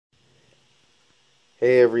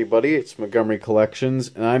Hey everybody, it's Montgomery Collections,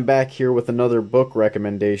 and I'm back here with another book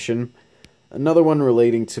recommendation. Another one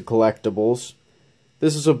relating to collectibles.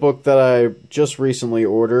 This is a book that I just recently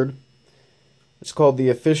ordered. It's called The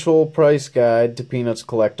Official Price Guide to Peanuts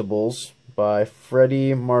Collectibles by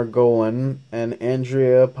Freddi, Margolin, and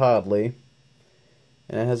Andrea Podley.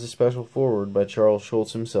 And it has a special foreword by Charles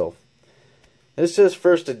Schulz himself. This says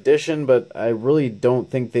first edition, but I really don't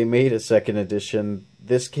think they made a second edition.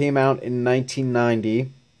 This came out in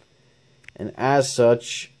 1990, and as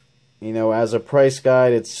such, as a price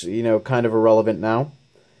guide, it's, kind of irrelevant now.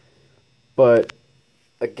 But,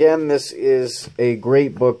 again, this is a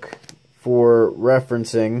great book for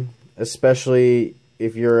referencing, especially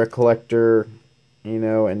if you're a collector,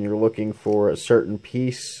 and you're looking for a certain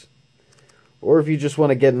piece, or if you just want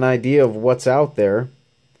to get an idea of what's out there.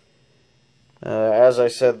 As I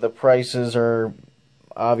said, the prices are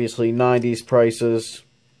obviously 90s prices,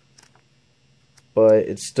 but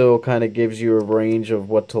it still kind of gives you a range of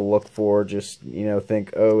what to look for. Just,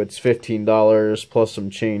 think, oh, it's $15 plus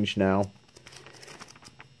some change now.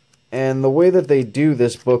 And the way that they do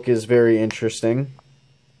this book is very interesting.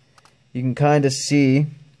 You can kind of see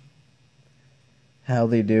how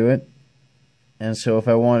they do it. And so if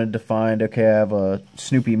I wanted to find, okay, I have a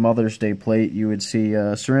Snoopy Mother's Day plate, you would see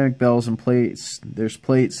ceramic bells and plates. There's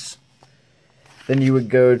plates. Then you would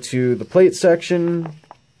go to the plate section,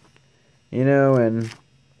 and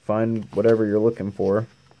find whatever you're looking for.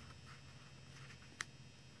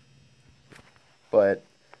 But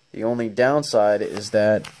the only downside is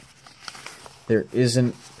that there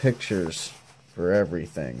isn't pictures for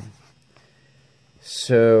everything.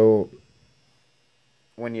 So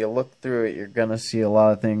when you look through it, you're going to see a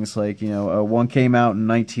lot of things like, one came out in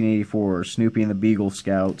 1984, Snoopy and the Beagle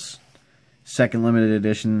Scouts, second limited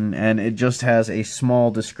edition, and it just has a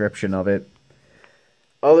small description of it.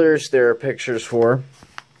 Others there are pictures for.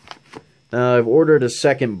 Now, I've ordered a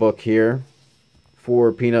second book here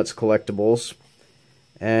for Peanuts Collectibles,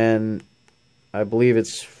 and I believe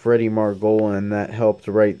it's Freddi Margolin that helped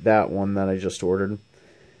write that one that I just ordered.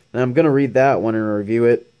 Now, I'm going to read that one and review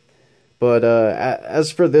it. But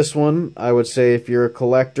as for this one, I would say if you're a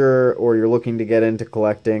collector or you're looking to get into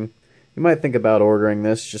collecting, you might think about ordering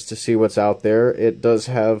this just to see what's out there. It does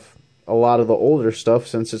have a lot of the older stuff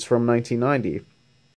since it's from 1990.